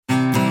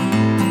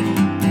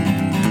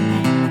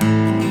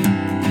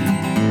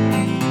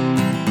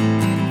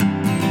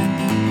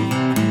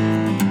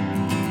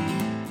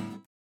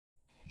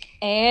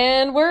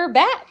And we're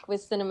back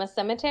with Cinema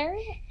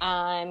Cemetery.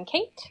 I'm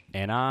Kate.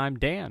 And I'm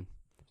Dan.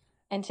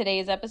 And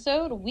today's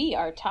episode, we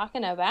are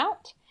talking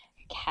about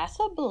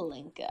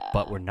Casablanca.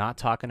 But we're not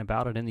talking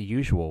about it in the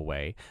usual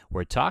way.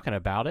 We're talking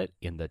about it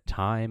in the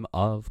time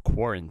of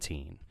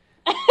quarantine.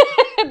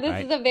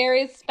 This is a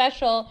very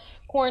special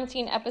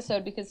quarantine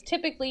episode because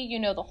typically,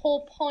 the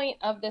whole point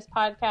of this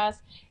podcast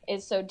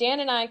is so Dan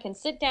and I can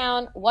sit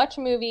down, watch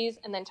movies,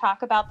 and then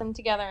talk about them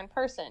together in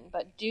person.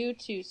 But due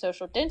to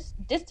social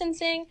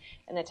distancing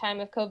and the time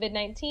of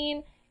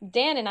COVID-19,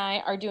 Dan and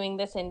I are doing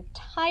this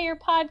entire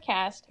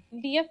podcast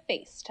via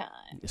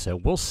FaceTime. So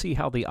we'll see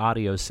how the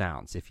audio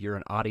sounds. If you're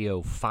an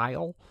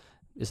audiophile,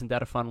 isn't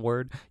that a fun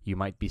word? You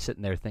might be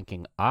sitting there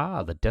thinking,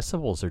 the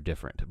decibels are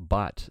different.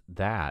 But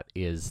that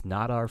is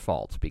not our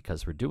fault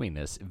because we're doing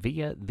this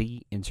via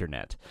the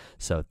internet.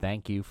 So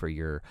thank you for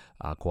your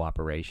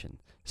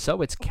cooperation.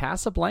 So it's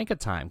Casablanca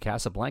time.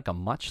 Casablanca,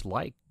 much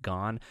like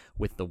Gone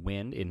with the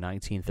Wind in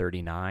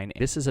 1939.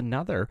 This is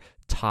another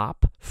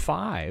top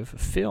 5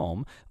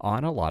 film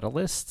on a lot of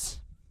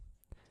lists.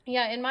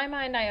 Yeah, in my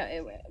mind,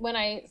 when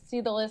I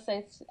see the list,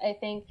 I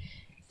think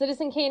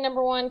Citizen Kane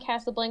 #1,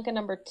 Casablanca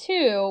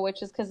 #2,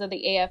 which is because of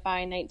the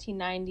AFI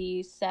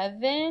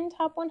 1997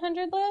 Top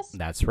 100 list.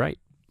 That's right.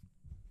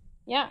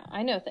 Yeah,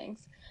 I know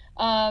things.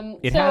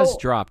 It has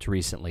dropped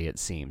recently, it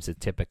seems. It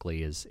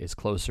typically is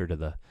closer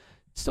to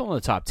still in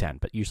the top 10,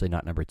 but usually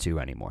not #2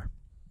 anymore.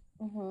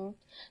 Mm-hmm.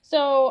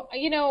 So,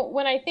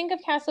 when I think of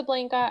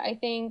Casablanca, I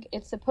think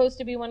it's supposed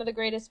to be one of the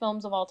greatest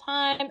films of all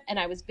time, and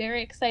I was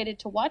very excited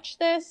to watch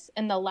this.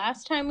 And the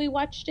last time we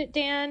watched it,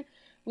 Dan,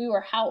 we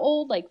were how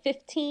old? Like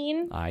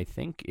 15? I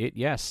think it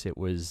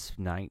was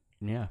not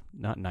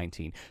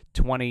 19.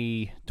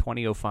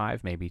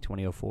 2005, maybe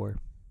 2004.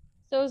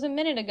 So it was a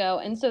minute ago.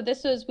 And so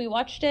we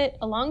watched it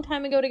a long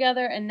time ago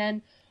together, and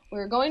then we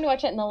were going to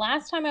watch it. And the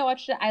last time I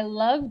watched it, I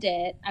loved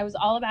it. I was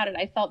all about it.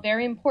 I felt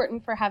very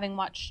important for having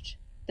watched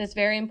this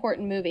very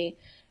important movie.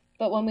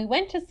 But when we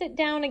went to sit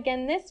down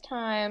again this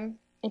time,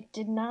 it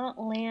did not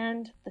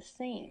land the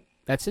same.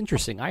 That's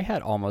interesting. I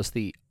had almost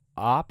the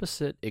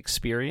opposite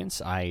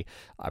experience. I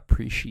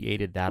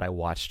appreciated that I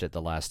watched it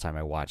the last time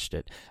I watched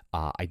it.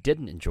 I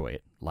didn't enjoy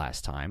it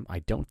last time. I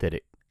don't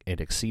think it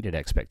exceeded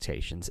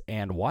expectations.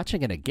 And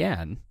watching it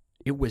again,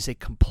 it was a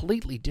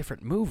completely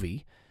different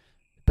movie,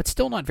 but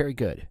still not very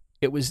good.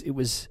 It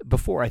was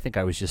before. I think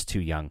I was just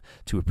too young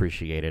to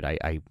appreciate it.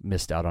 I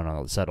missed out on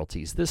all the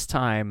subtleties. This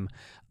time,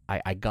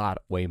 I got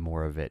way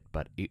more of it,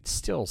 but it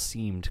still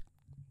seemed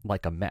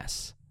like a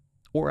mess.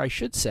 Or I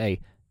should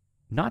say,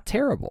 not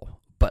terrible.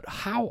 But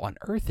how on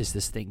earth is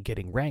this thing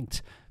getting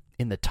ranked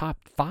in the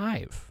top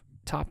 5,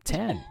 top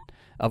 10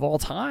 of all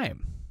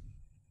time?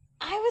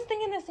 I was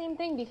thinking the same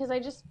thing because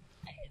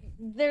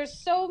there's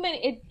so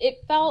many.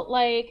 It felt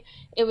like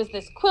it was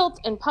this quilt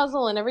and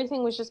puzzle and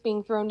everything was just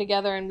being thrown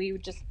together, and we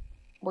just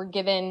were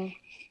given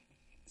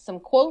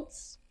some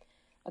quotes,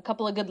 a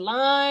couple of good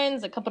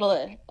lines, a couple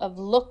of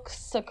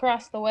looks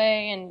across the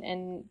way,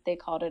 and they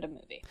called it a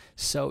movie.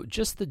 So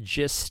just the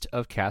gist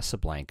of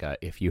Casablanca,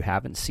 if you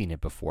haven't seen it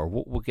before,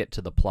 we'll get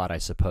to the plot, I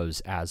suppose,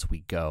 as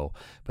we go.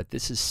 But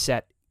this is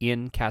set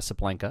in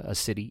Casablanca, a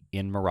city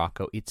in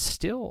Morocco. It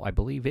still, I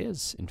believe,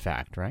 is, in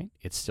fact, right?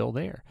 It's still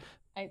there.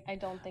 I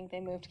don't think they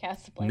moved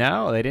Casablanca.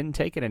 No, they didn't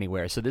take it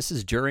anywhere. So this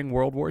is during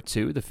World War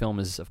II. The film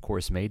is, of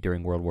course, made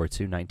during World War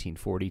II,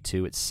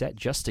 1942. It's set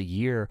just a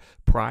year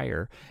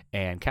prior,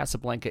 and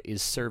Casablanca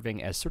is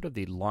serving as sort of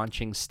the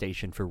launching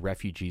station for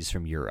refugees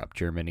from Europe.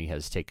 Germany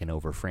has taken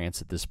over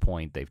France at this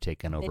point. They've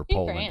taken over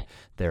Poland.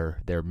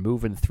 They're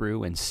moving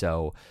through, and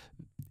so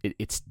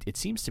it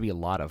seems to be a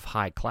lot of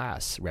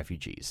high-class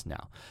refugees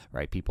now,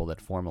 right? People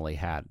that formerly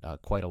had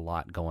quite a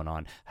lot going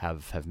on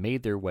have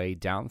made their way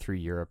down through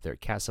Europe. They're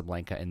at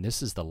Casablanca, and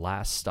this is the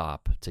last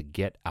stop to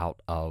get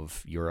out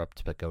of Europe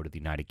to go to the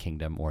United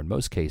Kingdom, or in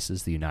most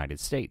cases, the United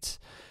States.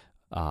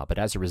 But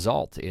as a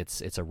result,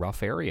 it's a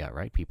rough area,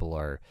 right? People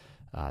are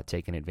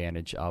taking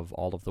advantage of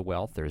all of the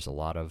wealth. There's a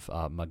lot of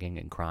mugging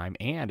and crime,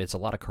 and it's a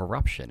lot of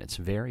corruption. It's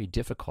very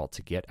difficult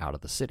to get out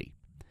of the city.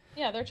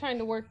 Yeah, they're trying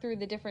to work through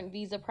the different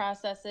visa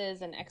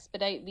processes and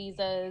expedite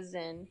visas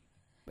and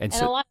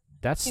so a lot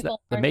that's the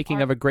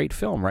making of a great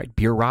film, right?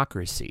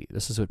 Bureaucracy.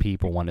 This is what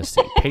people want to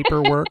see.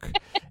 Paperwork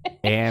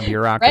and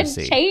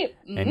bureaucracy. Red tape.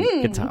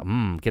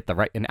 And get the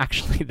right. And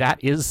actually,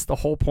 that is the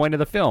whole point of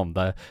the film.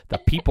 The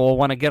people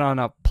want to get on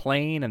a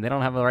plane and they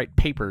don't have the right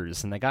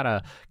papers, and they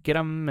gotta get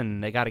them,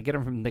 and they gotta get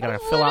them from. They gotta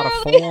fill out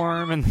a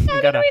form, and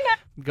they gotta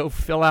go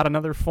fill out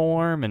another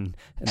form, and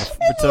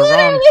it's the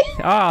wrong.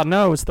 Oh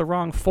no, it's the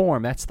wrong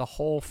form. That's the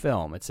whole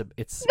film. It's the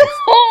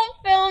whole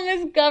film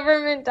is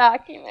government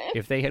document.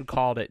 If they had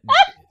called it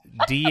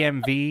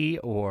DMV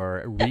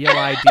or Real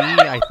ID,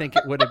 I think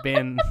it would have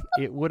been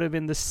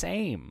the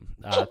same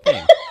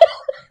thing.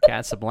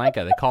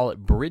 Casablanca, they call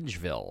it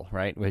Bridgeville,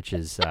 right? Which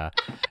is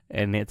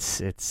and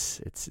it's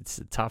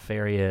a tough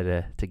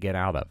area to get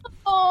out of.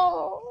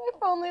 Oh,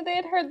 if only they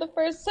had heard the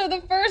first. So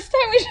the first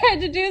time we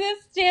tried to do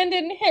this, Dan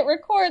didn't hit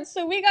record,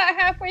 so we got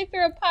halfway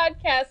through a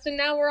podcast, and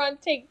now we're on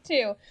take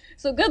 2.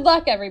 So good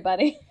luck,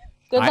 everybody.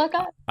 Good luck,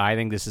 guys. I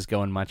think this is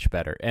going much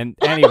better. And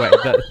anyway,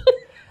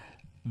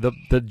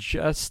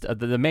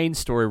 the main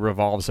story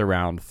revolves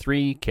around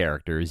three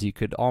characters. You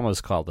could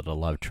almost call it a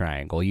love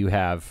triangle. You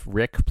have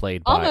Rick,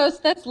 played by...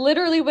 Almost. That's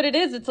literally what it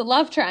is. It's a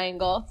love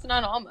triangle. It's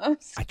not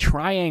almost. A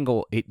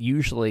triangle, it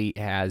usually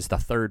has the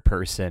third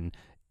person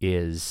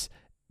is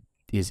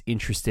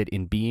interested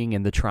in being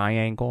in the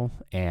triangle,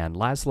 and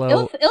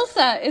Laszlo...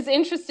 Ilsa is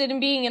interested in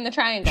being in the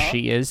triangle.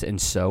 She is,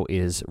 and so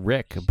is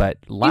Rick.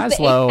 But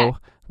Laszlo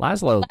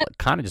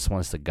kind of just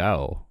wants to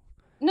go.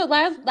 No,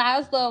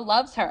 Laszlo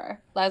loves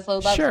her.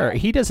 Laszlo loves her. Sure,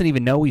 he doesn't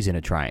even know he's in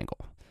a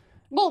triangle.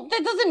 Well,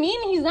 that doesn't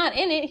mean he's not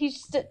in it.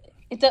 He's just...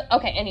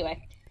 Okay,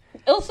 anyway.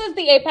 Ilsa's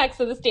the apex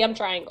of this damn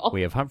triangle.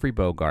 We have Humphrey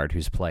Bogart,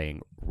 who's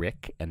playing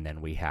Rick, and then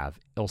we have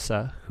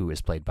Ilsa, who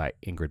is played by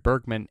Ingrid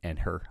Bergman, and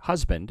her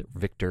husband,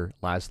 Victor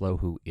Laszlo,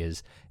 who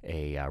is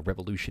a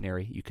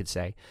revolutionary, you could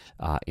say,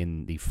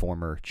 in the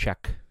former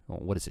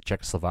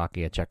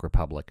Czechoslovakia, Czech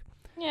Republic.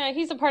 Yeah,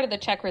 he's a part of the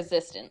Czech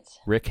resistance.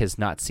 Rick has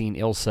not seen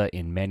Ilsa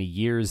in many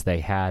years.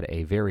 They had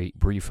a very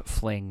brief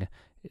fling.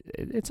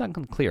 It's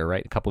unclear,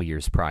 right? A couple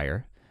years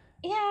prior.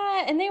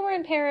 Yeah, and they were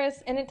in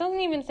Paris, and it doesn't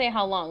even say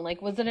how long.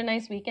 Like, was it a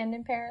nice weekend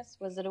in Paris?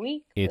 Was it a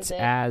week? It's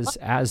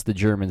as the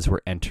Germans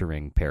were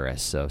entering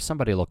Paris. So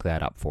somebody look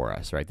that up for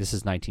us, right? This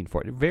is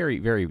 1940, very,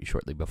 very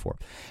shortly before.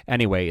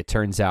 Anyway, it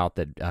turns out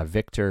that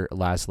Victor,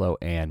 Laszlo,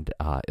 and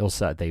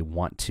Ilsa, they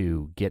want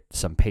to get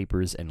some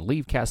papers and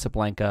leave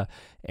Casablanca,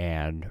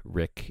 and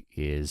Rick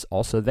is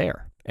also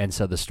there. And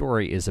so the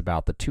story is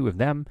about the two of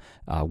them.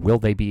 Will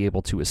they be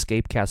able to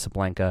escape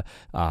Casablanca?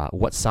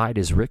 What side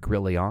is Rick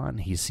really on?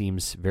 He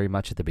seems very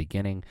much at the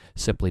beginning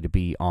simply to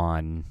be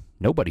on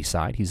nobody's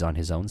side. He's on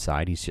his own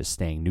side. He's just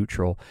staying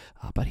neutral.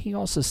 But he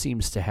also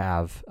seems to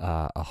have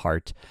a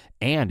heart.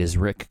 And is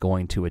Rick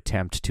going to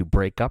attempt to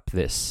break up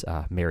this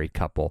married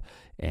couple?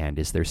 And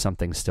is there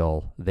something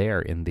still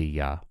there in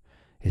the...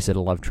 is it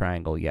a love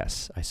triangle?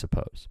 Yes, I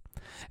suppose.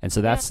 And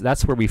so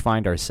that's where we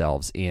find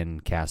ourselves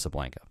in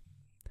Casablanca.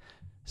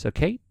 So,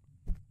 Kate,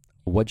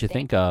 what'd you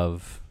think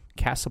of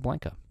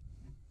Casablanca?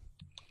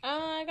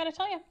 I gotta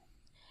tell you.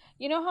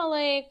 You know how,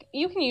 like,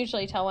 you can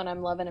usually tell when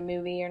I'm loving a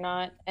movie or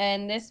not,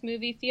 and this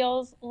movie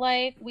feels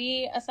like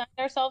we assigned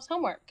ourselves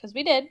homework, because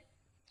we did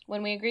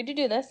when we agreed to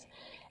do this.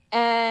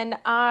 And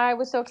I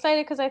was so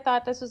excited because I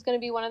thought this was going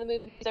to be one of the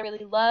movies I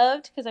really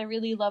loved, because I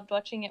really loved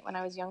watching it when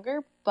I was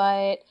younger.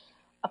 But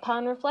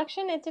upon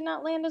reflection, it did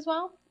not land as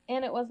well,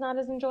 and it was not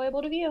as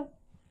enjoyable to view.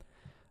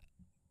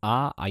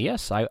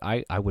 Yes,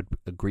 I would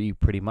agree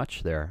pretty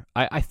much there.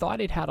 I thought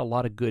it had a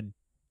lot of good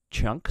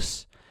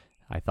chunks.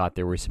 I thought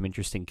there were some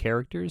interesting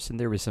characters, and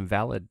there were some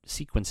valid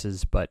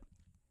sequences, but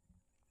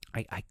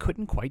I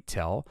couldn't quite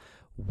tell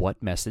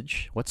what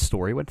message, what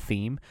story, what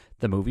theme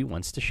the movie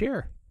wants to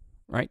share,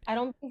 right? I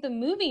don't think the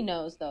movie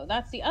knows, though.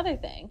 That's the other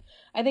thing.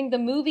 I think the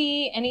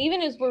movie, and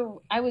even as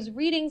I was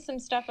reading some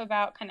stuff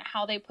about kind of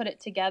how they put it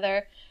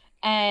together,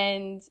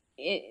 and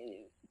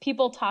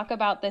people talk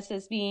about this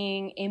as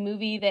being a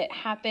movie that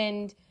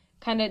happened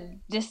kind of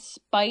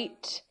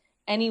despite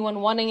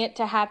anyone wanting it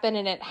to happen,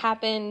 and it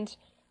happened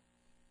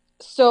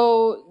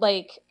so,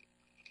 like,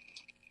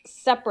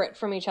 separate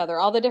from each other.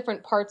 All the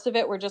different parts of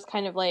it were just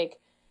kind of, like,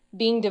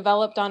 being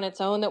developed on its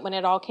own, that when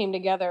it all came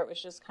together, it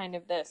was just kind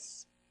of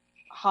this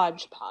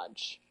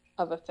hodgepodge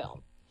of a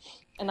film.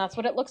 And that's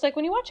what it looks like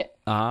when you watch it.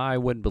 I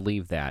wouldn't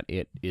believe that.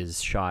 It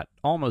is shot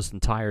almost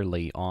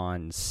entirely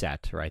on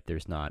set, right?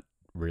 There's not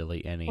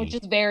really any... Which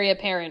is very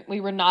apparent.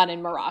 We were not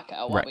in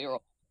Morocco while we were...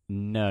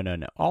 No.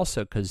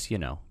 Also, because,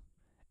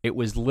 it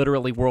was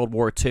literally World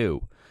War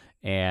II,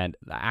 and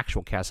the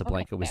actual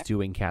Casablanca was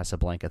doing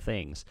Casablanca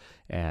things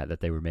that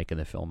they were making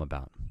the film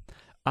about.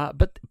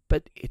 But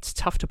it's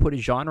tough to put a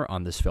genre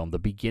on this film. The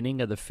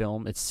beginning of the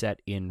film, it's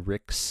set in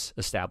Rick's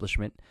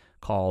establishment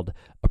called,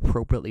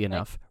 appropriately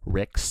enough,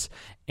 Rick's.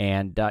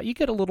 And you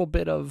get a little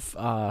bit of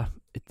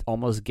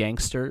almost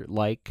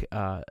gangster-like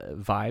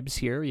vibes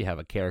here. You have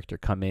a character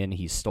come in.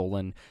 He's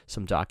stolen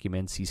some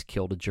documents. He's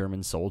killed a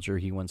German soldier.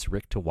 He wants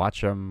Rick to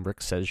watch him.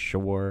 Rick says,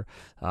 sure.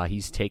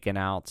 He's taken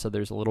out. So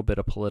there's a little bit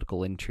of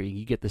political intrigue.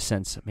 You get the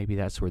sense that maybe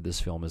that's where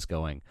this film is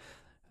going.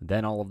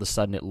 Then all of a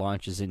sudden it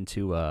launches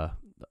into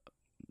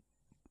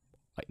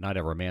not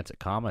a romantic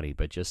comedy,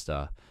 but just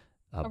a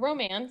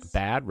romance,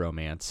 bad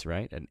romance,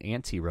 right? An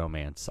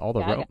anti-romance. All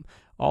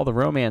the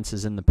romance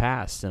is in the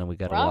past, and we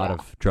got a lot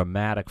of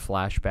dramatic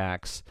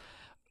flashbacks.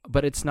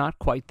 But it's not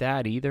quite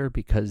that either,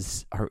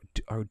 because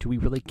do we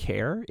really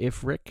care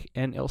if Rick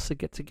and Ilsa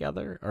get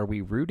together? Are we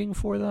rooting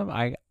for them?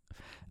 I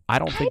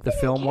don't think the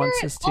film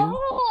wants us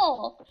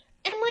to.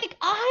 And, like,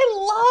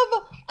 I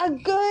love a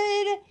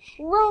good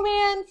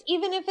romance,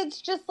 even if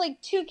it's just, like,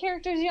 two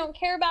characters you don't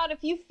care about.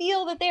 If you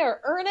feel that they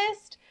are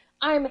earnest,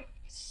 I'm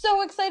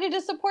so excited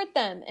to support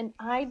them. And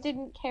I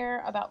didn't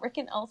care about Rick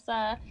and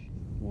Elsa,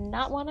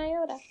 not one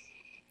iota.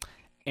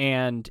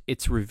 And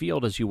it's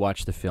revealed as you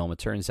watch the film. It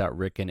turns out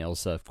Rick and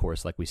Ilsa, of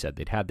course, like we said,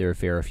 they'd had their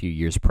affair a few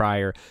years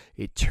prior.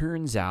 It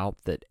turns out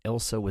that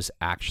Ilsa was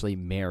actually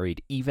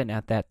married even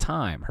at that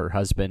time. Her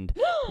husband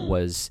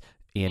was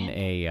in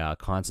a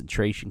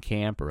concentration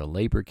camp or a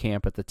labor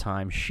camp at the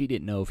time. She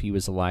didn't know if he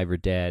was alive or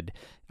dead.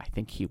 I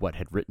think he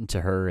had written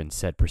to her and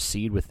said,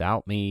 "Proceed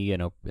without me,"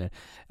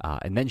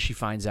 and then she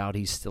finds out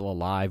he's still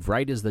alive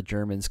right as the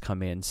Germans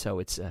come in. So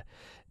it's a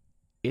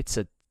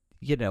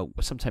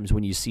sometimes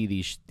when you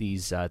see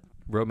these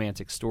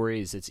romantic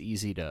stories, it's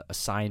easy to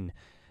assign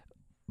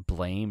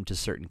blame to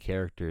certain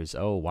characters.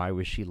 Oh, why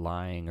was she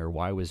lying, or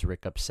why was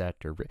Rick upset?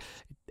 Or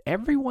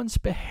everyone's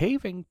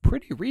behaving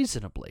pretty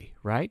reasonably,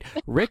 right?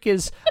 Rick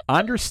is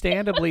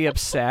understandably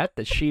upset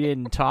that she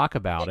didn't talk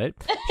about it.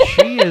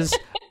 She is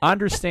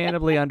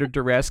understandably under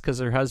duress because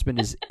her husband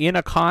is in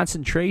a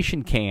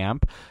concentration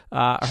camp.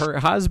 Her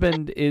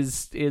husband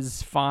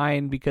is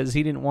fine because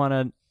he didn't want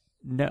to.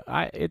 No,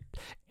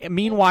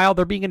 meanwhile,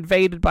 they're being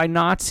invaded by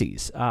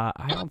Nazis.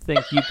 I don't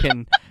think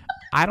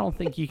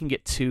you can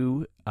get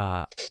too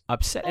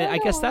upset. I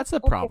guess that's the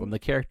problem. The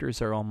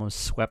characters are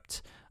almost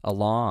swept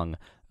along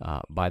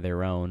by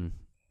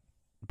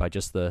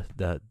just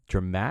the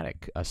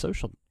dramatic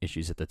social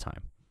issues at the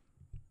time.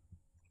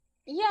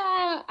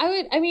 Yeah,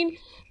 I mean,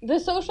 the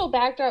social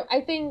backdrop.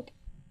 I think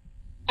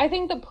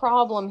the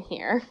problem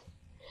here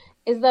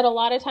is that a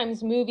lot of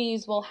times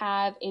movies will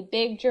have a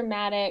big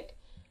dramatic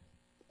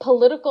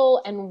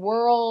political and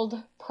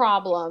world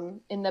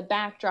problem in the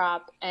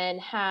backdrop and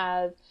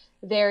have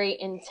very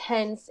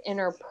intense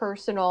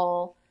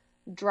interpersonal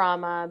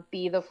drama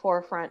be the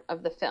forefront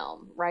of the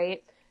film,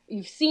 right?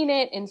 You've seen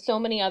it in so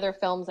many other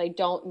films. I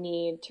don't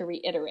need to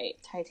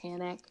reiterate.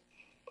 Titanic,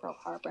 Pearl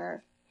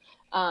Harbor.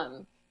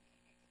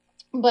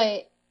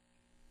 But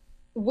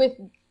with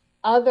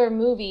other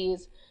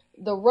movies,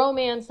 the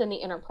romance and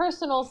the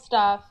interpersonal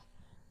stuff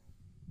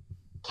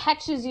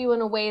catches you in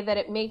a way that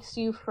it makes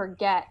you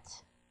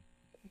forget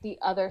the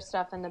other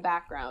stuff in the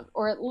background,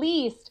 or at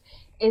least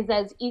is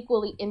as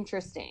equally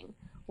interesting.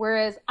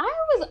 Whereas I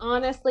was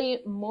honestly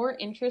more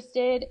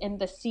interested in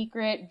the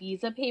secret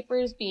visa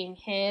papers being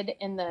hid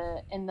in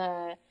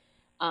the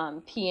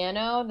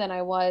piano than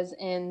I was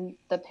in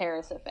the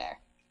Paris affair.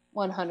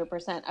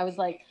 100%. I was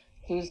like,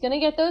 who's going to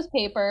get those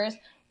papers?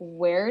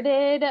 Where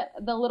did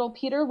the little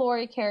Peter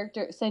Lorre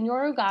character,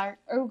 Senor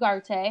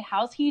Ugarte,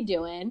 how's he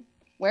doing?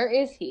 Where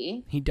is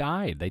he? He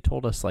died. They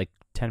told us like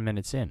 10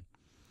 minutes in.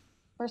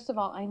 First of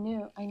all, I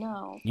know.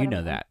 You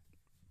know that.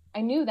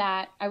 I knew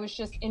that. I was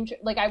just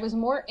I was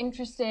more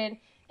interested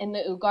in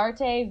the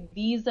Ugarte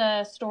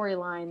visa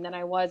storyline than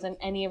I was in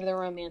any of the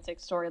romantic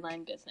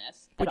storyline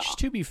business. Which,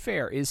 to be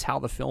fair, is how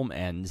the film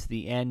ends.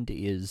 The end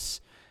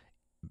is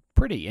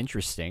pretty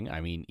interesting.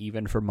 I mean,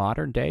 even for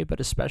modern day,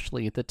 but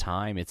especially at the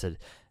time, it's a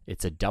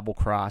double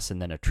cross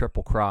and then a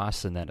triple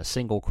cross and then a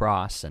single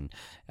cross, and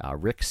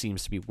Rick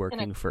seems to be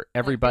working for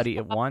everybody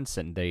at once,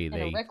 and they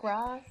Rick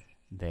Ross.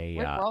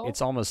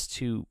 It's almost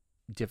too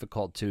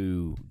difficult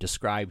to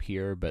describe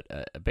here, but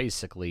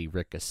basically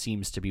Rick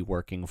seems to be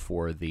working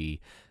for the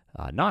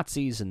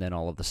Nazis, and then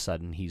all of a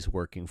sudden he's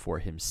working for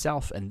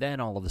himself, and then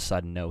all of a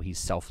sudden, no, he's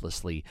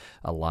selflessly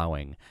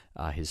allowing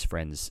his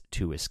friends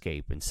to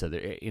escape. And so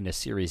in a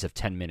series of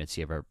 10 minutes,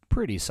 you have a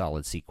pretty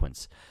solid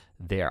sequence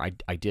there.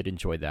 I did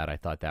enjoy that. I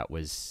thought that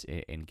was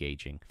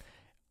engaging.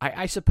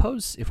 I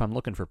suppose if I'm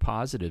looking for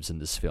positives in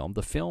this film,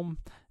 the film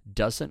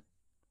doesn't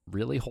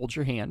really hold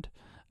your hand.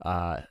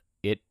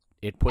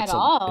 It puts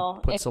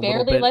it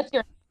barely lets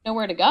you know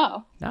where to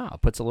go. No,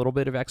 it puts a little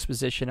bit of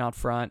exposition out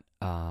front,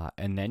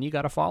 and then you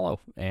got to follow.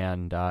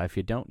 And if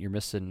you don't, you're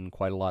missing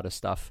quite a lot of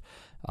stuff.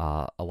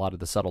 A lot of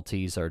the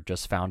subtleties are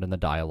just found in the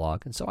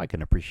dialogue, and so I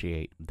can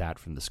appreciate that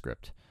from the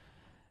script.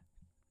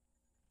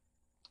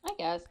 I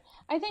guess.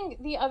 I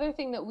think the other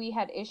thing that we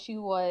had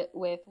issue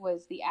with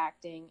was the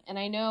acting. And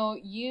I know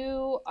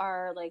you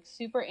are like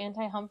super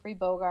anti Humphrey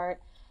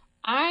Bogart.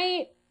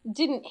 I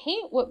didn't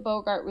hate what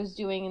Bogart was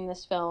doing in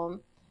this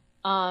film.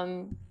 I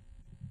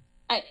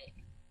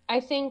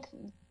think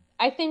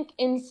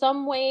in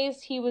some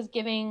ways he was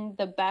giving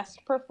the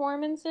best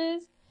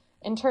performances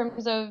in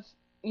terms of,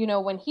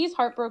 when he's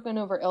heartbroken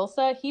over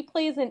Ilsa, he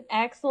plays an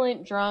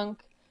excellent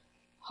drunk,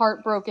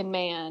 heartbroken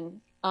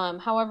man.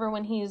 However,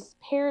 when he's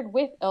paired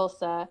with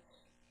Ilsa,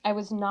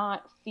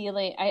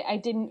 I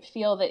didn't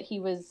feel that he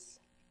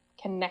was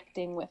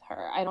connecting with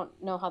her. I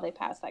don't know how they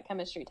passed that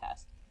chemistry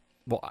test.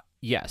 Well,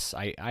 yes,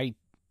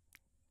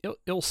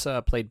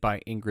 Ilsa, played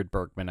by Ingrid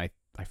Bergman, I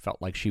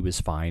felt like she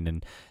was fine,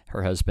 and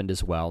her husband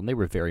as well, and they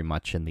were very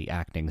much in the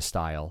acting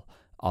style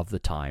of the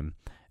time.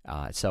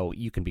 So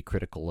you can be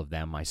critical of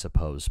them, I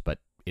suppose, but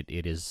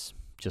it is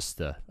just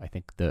I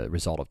think the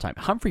result of time.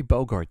 Humphrey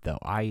Bogart, though,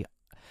 I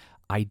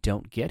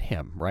don't get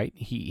him, right?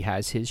 He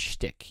has his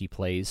shtick. He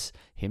plays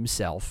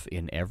himself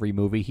in every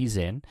movie he's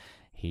in.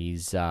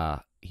 He's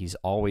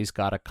always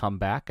got a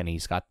comeback, and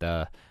he's got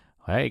the,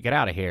 hey, get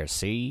out of here,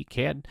 see,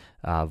 kid,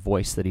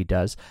 voice that he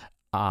does.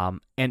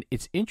 And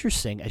it's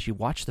interesting as you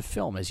watch the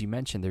film, as you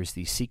mentioned, there's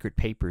these secret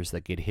papers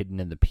that get hidden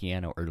in the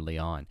piano early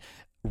on.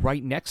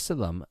 right next to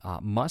them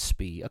must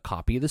be a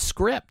copy of the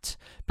script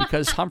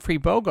because Humphrey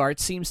Bogart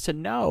seems to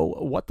know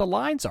what the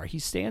lines are. He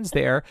stands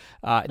there,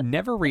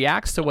 never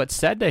reacts to what's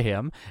said to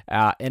him,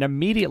 and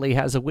immediately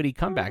has a witty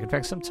comeback. In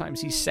fact,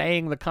 sometimes he's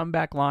saying the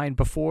comeback line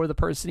before the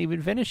person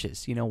even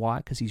finishes. You know why?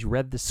 Because he's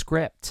read the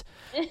script.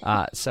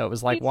 So it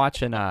was like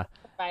watching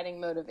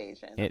providing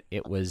motivation.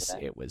 It was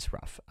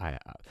rough.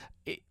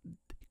 It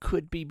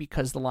could be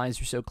because the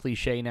lines are so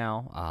cliche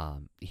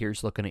now.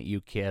 Here's looking at you,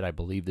 kid. I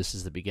believe this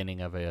is the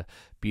beginning of a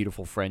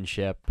beautiful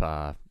friendship,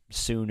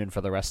 soon and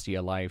for the rest of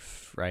your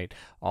life, right?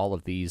 All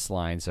of these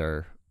lines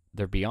they're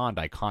beyond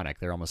iconic.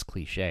 They're almost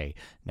cliche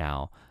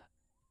now.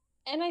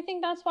 And I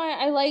think that's why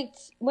I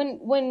liked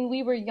when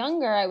we were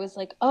younger, I was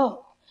like,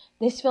 oh,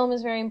 this film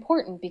is very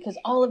important because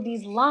all of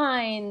these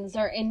lines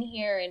are in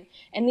here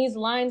and these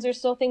lines are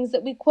still things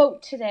that we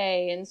quote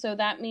today. And so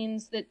that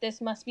means that this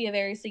must be a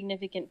very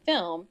significant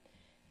film.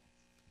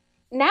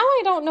 Now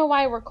I don't know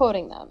why we're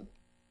quoting them.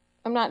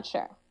 I'm not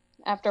sure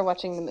after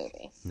watching the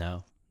movie.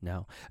 No.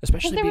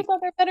 Especially because there was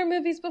other better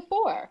movies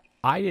before.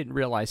 I didn't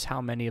realize how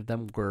many of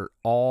them were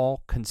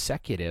all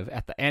consecutive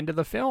at the end of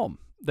the film.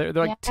 They're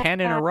like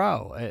 10 in a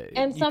row.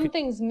 And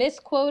things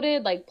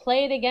misquoted, like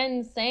 "Play it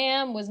again,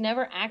 Sam" was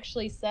never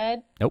actually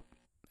said. Nope.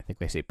 I think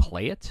they say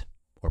 "play it"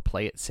 or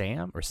 "play it,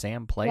 Sam" or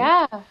 "Sam play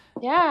it."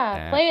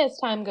 Yeah. Play as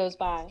time goes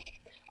by.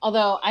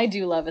 Although I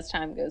do love As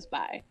Time Goes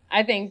By.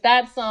 I think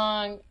that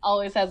song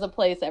always has a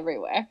place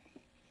everywhere.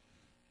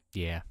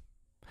 Yeah.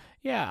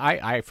 Yeah,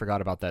 I forgot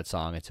about that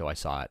song until I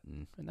saw it,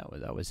 and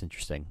that was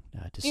interesting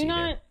to see. Do you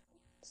not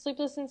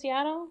Sleepless in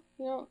Seattle?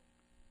 You don't?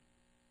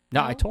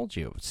 No, I told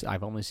you.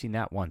 I've only seen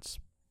that once.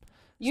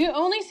 You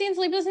only seen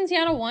Sleepless in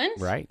Seattle once?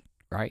 Right.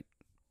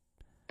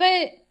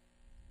 But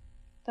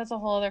that's a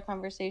whole other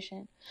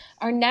conversation.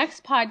 Our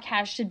next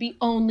podcast should be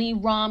only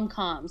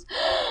rom-coms.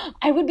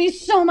 I would be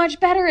so much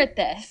better at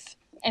this.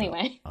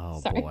 Anyway. Oh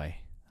sorry. Boy.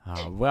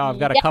 Well, I've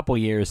got a couple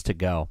years to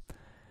go.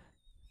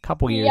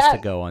 To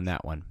go on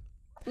that one.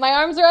 My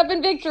arms are up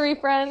in victory,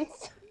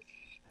 friends.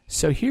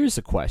 So here's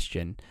the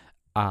question.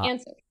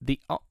 Answer.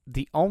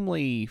 The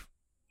only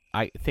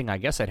thing I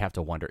guess I'd have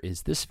to wonder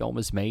is this film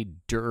was made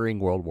during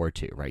World War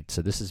II, right?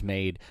 So this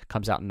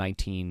comes out in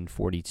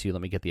 1942.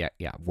 Let me get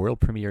world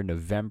premiere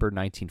November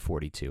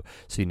 1942.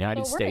 So the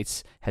United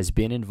States has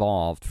been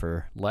involved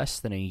for less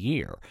than a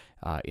year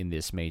in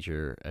this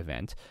major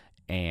event.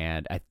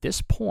 And at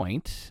this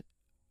point,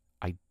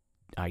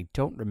 I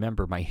don't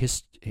remember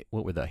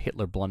what were the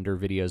Hitler blunder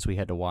videos we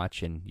had to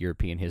watch in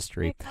European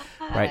history,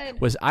 right?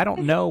 I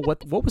don't know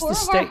what was the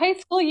state. High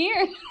school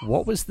year.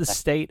 What was the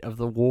state of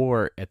the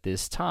war at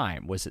this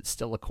time? Was it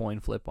still a coin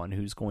flip on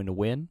who's going to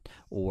win,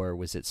 or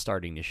was it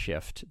starting to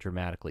shift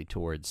dramatically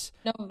towards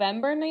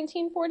November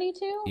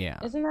 1942? Yeah.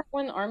 Isn't that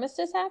when the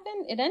armistice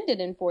happened? It ended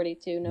in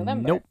 42,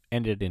 November. Nope,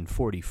 ended in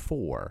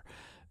 44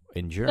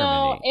 in Germany.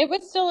 So it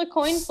was still a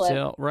coin flip.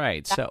 Still,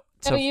 right.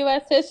 So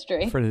U.S.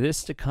 history. For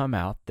this to come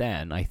out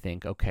then, I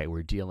think, okay,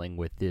 we're dealing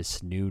with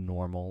this new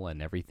normal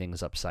and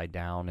everything's upside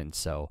down. And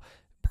so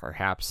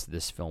perhaps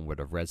this film would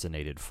have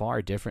resonated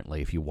far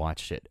differently if you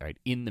watched it right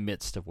in the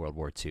midst of World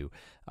War II,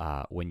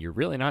 when you're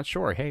really not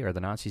sure, hey, are the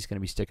Nazis going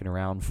to be sticking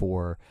around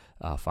for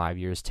 5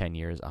 years, 10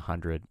 years,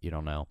 100? You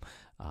don't know.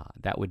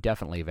 That would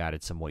definitely have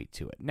added some weight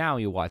to it. Now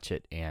you watch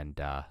it, and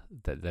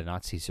the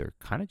Nazis are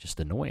kind of just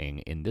annoying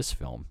in this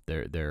film.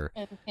 They're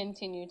and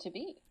continue to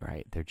be.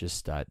 Right. They're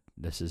just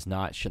this is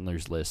not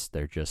Schindler's List.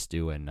 They're just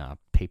doing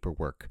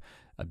paperwork.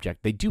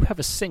 They do have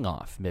a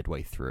sing-off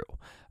midway through.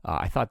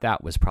 I thought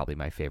that was probably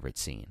my favorite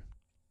scene.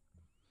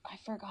 I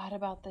forgot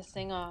about the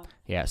sing-off.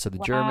 Yeah, so the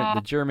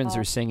Germans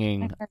are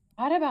singing. I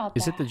forgot about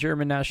that. Is it the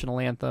German national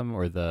anthem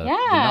or the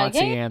Nazi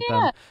anthem?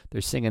 Yeah.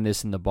 They're singing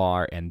this in the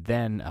bar, and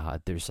then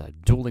there's a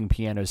dueling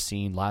piano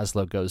scene.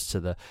 Laszlo goes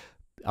to the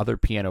other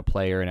piano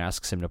player and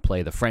asks him to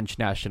play the French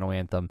national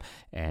anthem,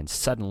 and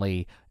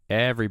suddenly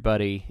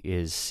everybody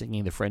is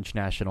singing the French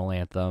national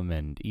anthem,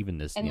 and even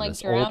this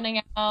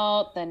drowning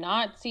out the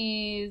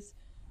Nazis.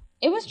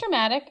 It was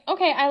dramatic.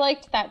 Okay, I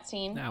liked that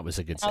scene. That was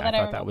a good scene. I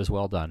thought that was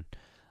well done.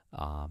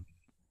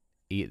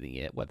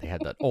 They had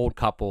that old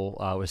couple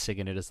was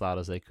singing it as loud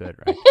as they could,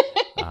 right?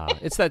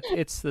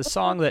 It's the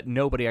song that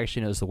nobody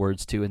actually knows the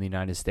words to in the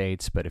United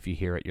States, but if you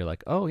hear it, you're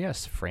like, oh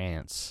yes,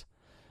 France.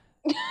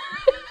 Is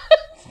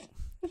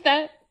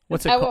that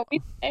what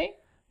we say?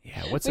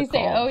 Yeah, what's it called? We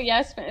say, oh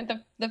yes,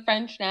 the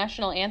French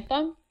national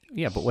anthem.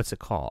 Yeah, but what's it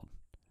called?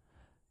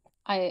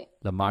 The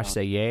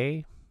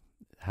Marseillaise.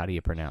 How do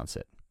you pronounce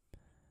it?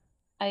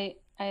 I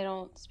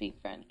don't speak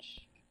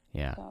French.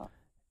 Yeah. So.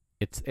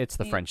 It's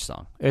the French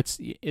song. It's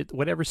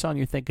whatever song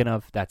you're thinking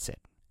of. That's it.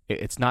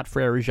 It's not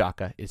Frère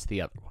Jacques. It's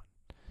the other one.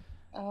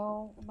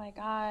 Oh my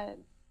God,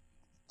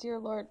 dear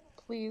Lord,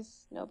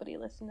 please nobody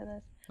listen to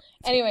this.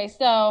 Anyway,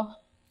 so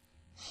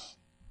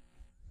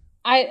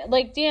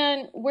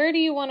Dan. Where do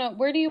you want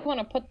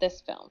to put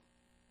this film?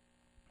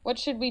 What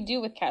should we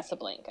do with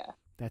Casablanca?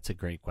 That's a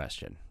great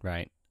question,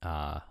 right?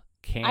 I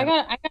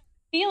got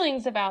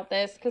feelings about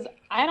this because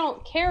I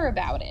don't care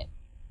about it.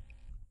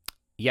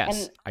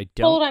 Yes, and I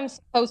don't. Told I'm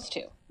supposed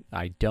to.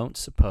 I don't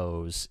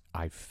suppose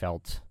I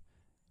felt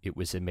it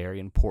was a very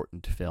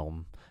important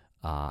film.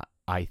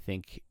 I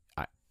think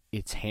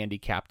it's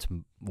handicapped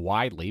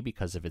widely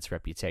because of its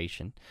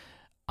reputation.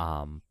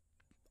 On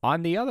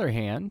the other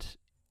hand,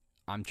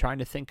 I'm trying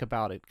to think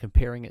about it,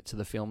 comparing it to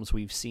the films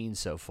we've seen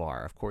so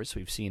far. Of course,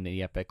 we've seen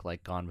the epic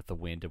like Gone with the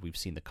Wind, and we've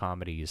seen the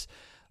comedies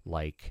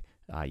like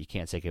You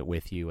Can't Take It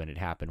With You and It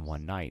Happened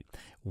One Night.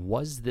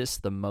 Was this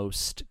the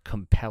most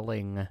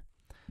compelling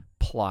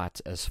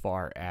plot as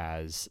far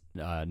as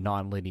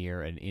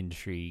nonlinear and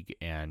intrigue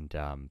and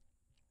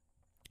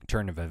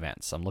turn of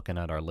events? I'm looking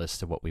at our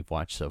list of what we've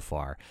watched so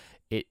far.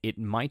 It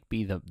might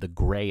be the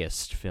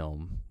grayest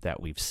film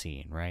that we've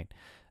seen, right?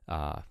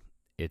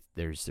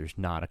 There's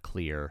not a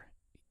clear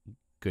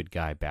good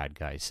guy, bad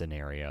guy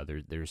scenario.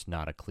 There's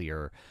not a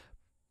clear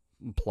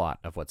plot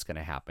of what's going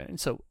to happen. And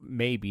so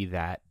maybe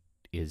that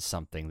is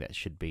something that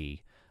should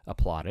be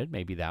applauded.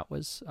 Maybe that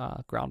was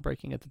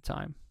groundbreaking at the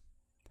time.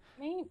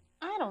 Maybe,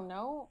 I don't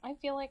know. I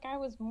feel like I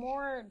was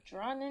more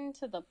drawn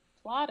into the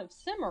plot of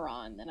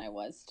Cimarron than I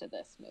was to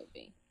this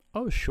movie.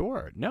 Oh,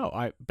 sure.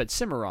 No, but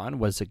Cimarron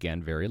was,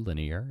 again, very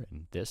linear,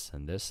 and this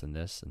and this and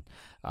this.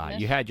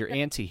 And you had your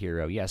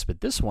anti-hero, yes,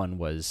 but this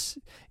one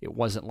it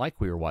wasn't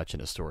like we were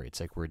watching a story. It's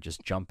like we're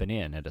just jumping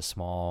in at a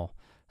small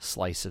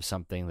slice of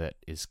something that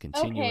is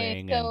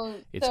continuing,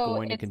 and it's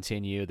going to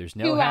continue. There's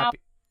no happy...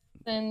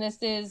 And this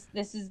is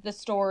the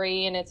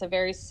story, and it's a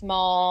very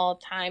small,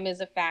 time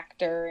is a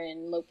factor,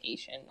 and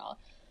location.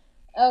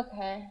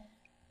 Okay.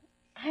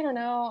 I don't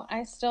know.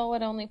 I still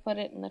would only put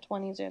it in the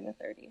 20s or the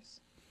 30s.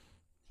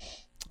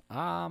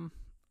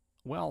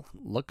 Well,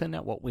 looking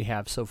at what we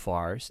have so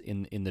far,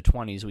 in the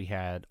 20s we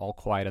had All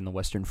Quiet on the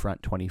Western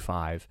Front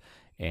 25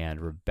 and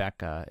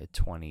Rebecca at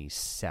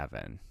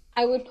 27.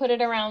 I would put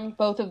it around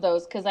both of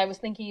those because I was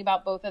thinking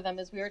about both of them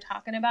as we were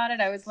talking about it.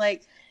 I was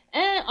like,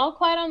 All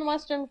Quiet on the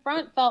Western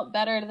Front felt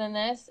better than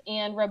this,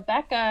 and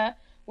Rebecca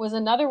was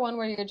another one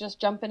where you're just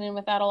jumping in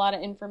without a lot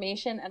of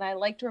information, and I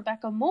liked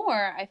Rebecca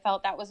more. I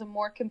felt that was a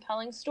more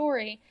compelling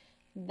story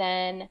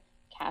than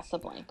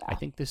Casablanca. I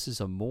think this is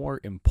a more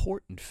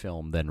important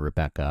film than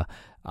Rebecca.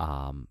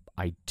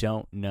 I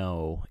don't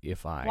know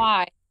if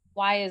Why?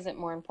 Why is it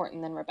more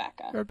important than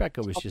Rebecca?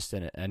 Rebecca was just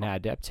an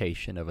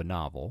adaptation of a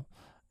novel,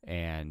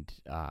 and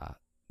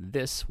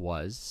this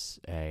was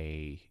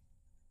a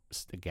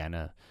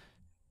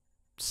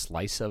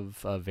slice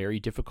of a very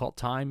difficult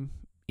time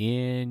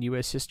in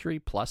U.S. history.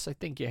 Plus, I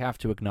think you have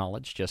to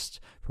acknowledge, just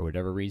for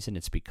whatever reason,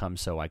 it's become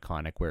so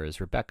iconic,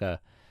 whereas Rebecca,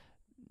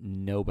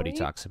 nobody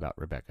talks about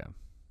Rebecca.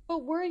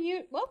 But were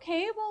you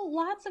okay? Well,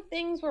 lots of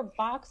things were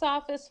box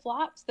office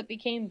flops that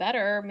became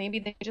better. Maybe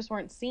they just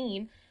weren't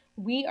seen.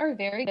 We are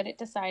very good at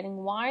deciding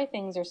why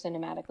things are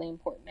cinematically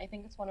important. I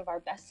think it's one of our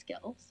best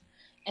skills.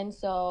 And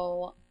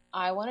so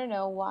I want to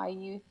know why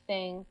you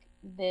think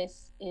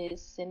this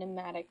is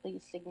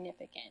cinematically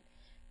significant.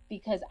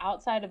 Because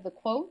outside of the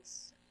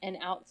quotes and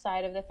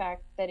outside of the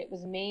fact that it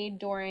was made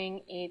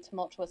during a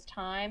tumultuous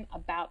time,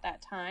 about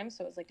that time,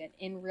 so it was like an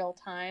in real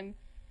time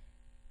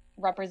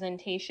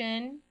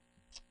representation,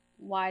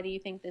 why do you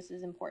think this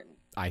is important?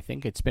 I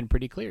think it's been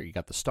pretty clear. You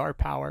got the star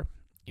power,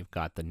 you've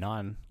got the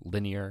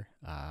non-linear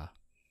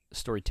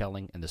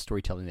storytelling, and the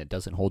storytelling that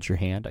doesn't hold your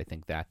hand. I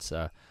think that's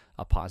a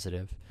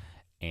positive.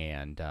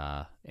 And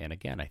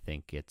again, I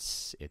think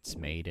it's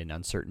made in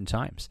uncertain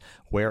times.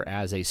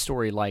 Whereas a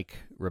story like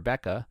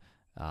Rebecca,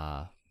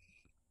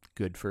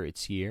 good for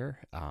its year,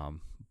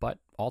 but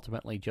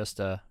ultimately just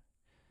a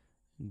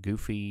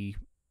goofy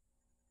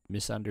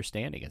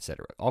misunderstanding,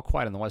 etc. All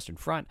Quiet on the Western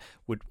Front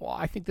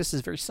I think this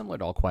is very similar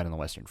to All Quiet on the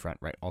Western Front,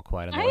 right? All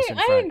Quiet on the Western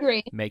Front. I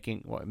agree.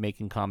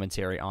 Making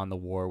commentary on the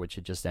war, which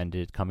had just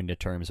ended, coming to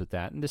terms with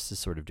that, and this is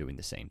sort of doing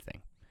the same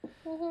thing.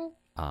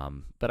 Mm-hmm.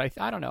 But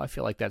I don't know. I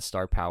feel like that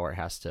star power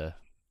has to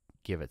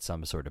give it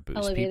some sort of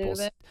boost. People,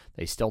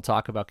 they still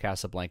talk about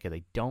Casablanca.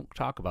 They don't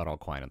talk about All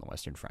Quiet on the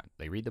Western Front.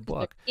 They read the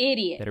book.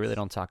 Idiots. They really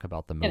don't talk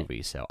about the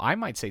movie. So I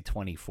might say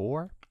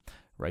 24.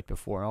 Right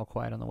before All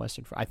Quiet on the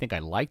Western Front. I think I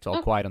liked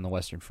All Quiet on the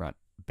Western Front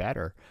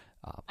better,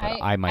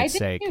 but I might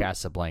say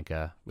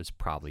Casablanca would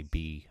probably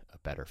be a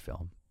better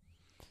film.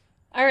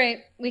 All right,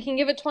 we can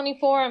give it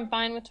 24. I'm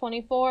fine with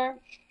 24.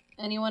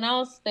 Anyone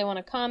else? They want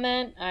to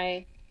comment?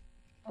 I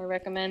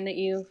recommend that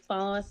you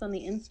follow us on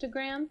the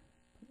Instagram.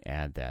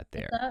 Add that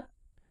there.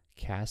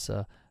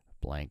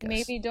 Casablanca.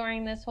 Maybe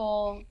during this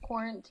whole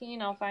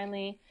quarantine, I'll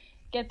finally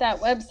get that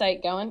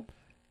website going.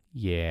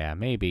 Yeah,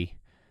 maybe.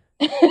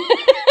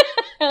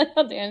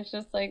 Dan's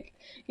just like,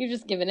 you're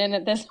just giving in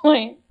at this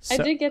point. So, I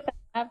did get that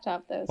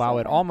laptop, though. While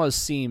it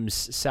almost seems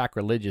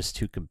sacrilegious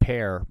to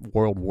compare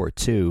World War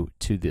II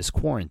to this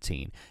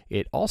quarantine,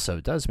 it also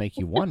does make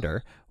you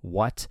wonder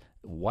what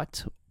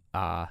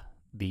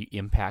the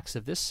impacts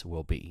of this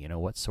will be. You know,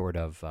 what sort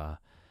of,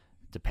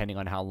 depending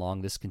on how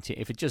long this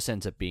continues, if it just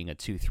ends up being a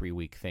 2-3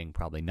 week thing,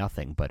 probably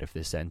nothing. But if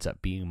this ends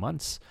up being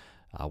months,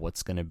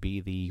 what's going to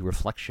be the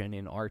reflection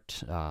in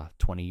art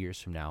 20 years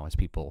from now as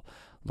people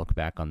look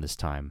back on this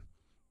time?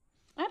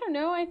 I don't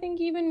know. I think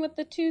even with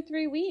the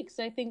 2-3 weeks,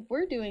 I think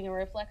we're doing a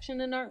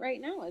reflection in art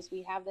right now as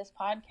we have this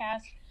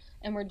podcast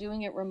and we're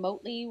doing it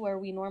remotely where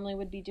we normally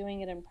would be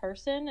doing it in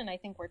person. And I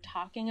think we're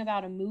talking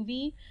about a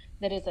movie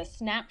that is a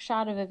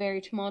snapshot of a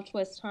very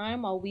tumultuous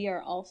time while we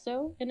are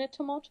also in a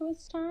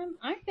tumultuous time.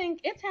 I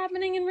think it's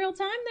happening in real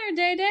time there,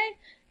 Day Day.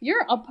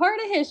 You're a part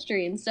of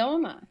history, and so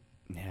am I.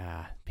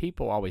 Yeah,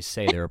 people always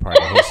say they're a part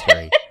of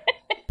history,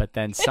 but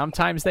then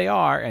sometimes they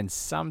are, and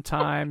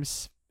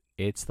sometimes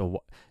it's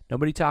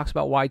nobody talks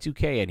about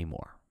Y2K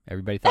anymore.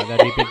 Everybody thought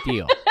that'd be a big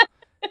deal.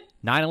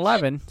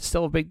 9/11,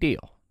 still a big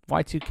deal.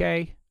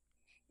 Y2K,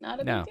 not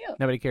a big deal.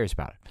 Nobody cares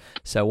about it.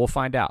 So we'll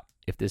find out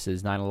if this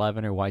is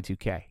 9/11 or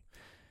Y2K.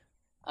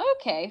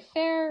 Okay,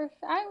 fair.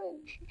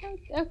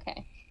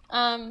 Okay.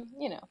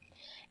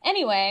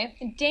 Anyway,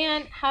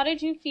 Dan, how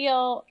did you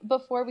feel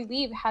before we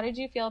leave? How did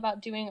you feel about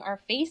doing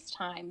our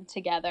FaceTime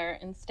together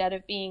instead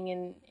of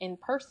being in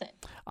person?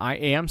 I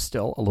am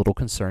still a little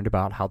concerned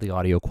about how the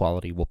audio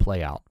quality will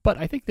play out, but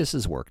I think this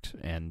has worked.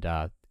 And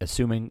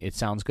assuming it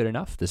sounds good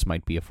enough, this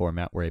might be a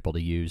format we're able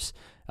to use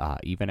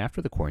even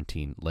after the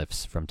quarantine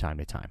lifts from time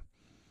to time.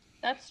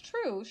 That's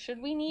true.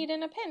 Should we need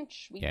in a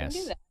pinch, we can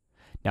do that.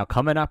 Now,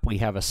 coming up, we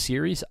have a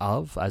series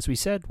of, as we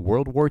said,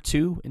 World War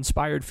II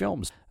inspired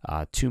films.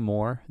 2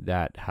 more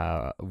that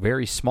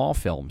very small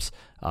films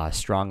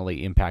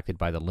strongly impacted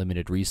by the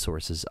limited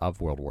resources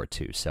of World War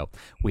II. So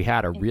we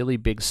had a really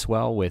big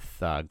swell with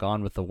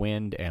Gone with the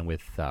Wind and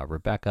with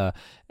Rebecca,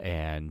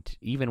 and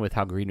even with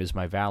How Green Was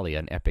My Valley,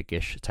 an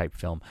epic-ish type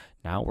film.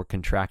 Now we're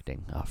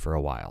contracting for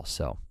a while,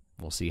 so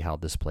we'll see how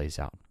this plays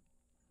out.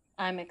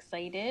 I'm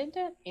excited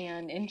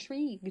and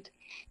intrigued.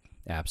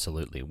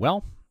 Absolutely.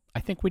 Well, I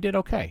think we did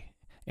okay,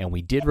 and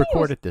we did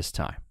record it this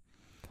time.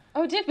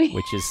 Oh, did we?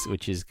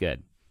 Which is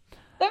good.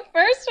 The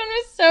first one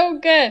was so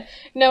good.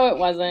 No, it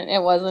wasn't.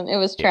 It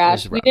was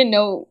trash. We didn't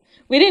know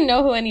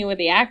who any of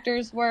the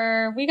actors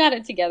were. We got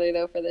it together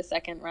though for the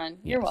second run.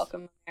 Yes. You're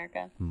welcome,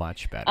 America.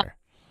 Much better.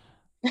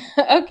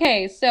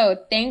 Okay, so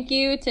thank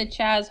you to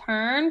Chaz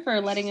Hearn for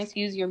letting us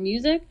use your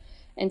music,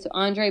 and to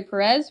Andre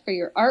Perez for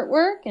your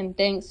artwork, and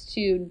thanks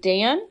to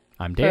Dan.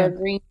 I'm Dan. For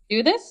agreeing to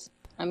do this.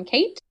 I'm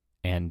Kate.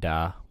 And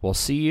we'll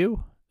see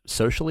you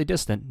socially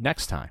distant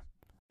next time.